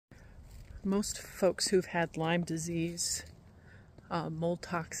most folks who've had Lyme disease, mold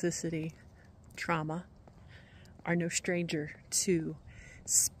toxicity, trauma, are no stranger to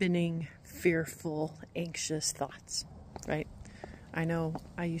spinning, fearful, anxious thoughts, right? I know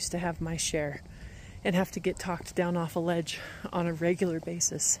I used to have my share and have to get talked down off a ledge on a regular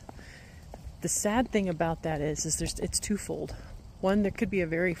basis. The sad thing about that is it's twofold. One, there could be a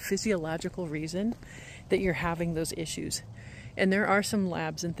very physiological reason that you're having those issues. And there are some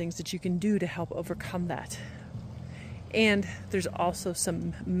labs and things that you can do to help overcome that. And there's also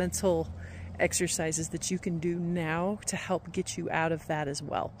some mental exercises that you can do now to help get you out of that as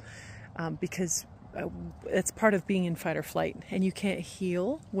well. Because it's part of being in fight or flight, and you can't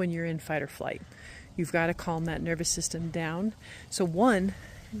heal when you're in fight or flight. You've got to calm that nervous system down. So one,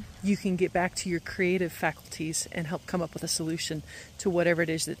 you can get back to your creative faculties and help come up with a solution to whatever it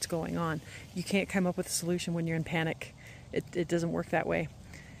is that's going on. You can't come up with a solution when you're in panic. It doesn't work that way.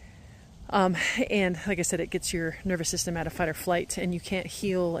 And like I said, it gets your nervous system out of fight or flight, and you can't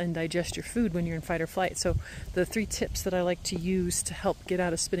heal and digest your food when you're in fight or flight. So the 3 tips that I like to use to help get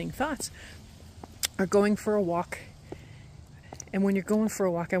out of spinning thoughts are going for a walk. And when you're going for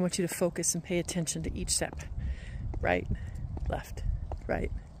a walk, I want you to focus and pay attention to each step. Right, left, right,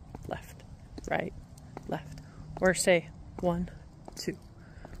 left, right, left. Or say 1, 2,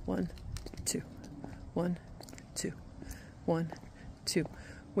 1, 2, 1, 2, 1, 2.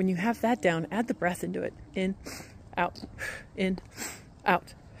 When you have that down, add the breath into it. In, out, in,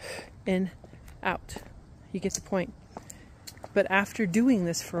 out, in, out. You get the point. But after doing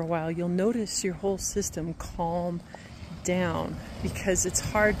this for a while, you'll notice your whole system calm down, because it's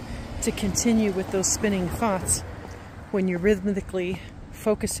hard to continue with those spinning thoughts when you're rhythmically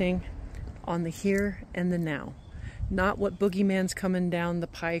focusing on the here and the now. Not what boogeyman's coming down the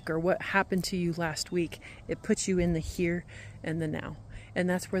pike or what happened to you last week. It puts you in the here and the now. And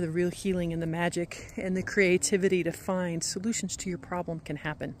that's where the real healing and the magic and the creativity to find solutions to your problem can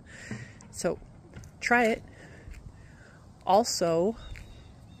happen. So try it. Also,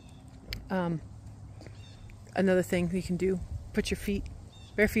 another thing you can do, put your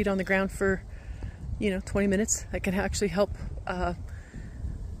bare feet on the ground for, 20 minutes. That can actually help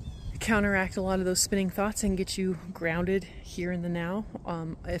counteract a lot of those spinning thoughts and get you grounded here in the now.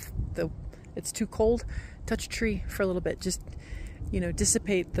 If it's too cold, touch a tree for a little bit. Just,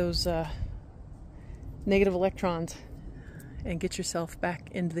 dissipate those negative electrons and get yourself back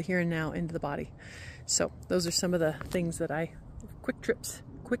into the here and now, into the body. So those are some of the things that quick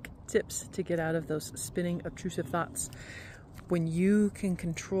tips to get out of those spinning, obtrusive thoughts. When you can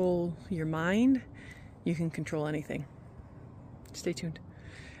control your mind, you can control anything. Stay tuned.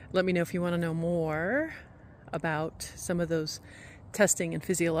 Let me know if you want to know more about some of those testing and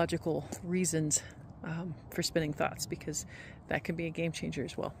physiological reasons for spinning thoughts, because that can be a game changer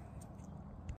as well.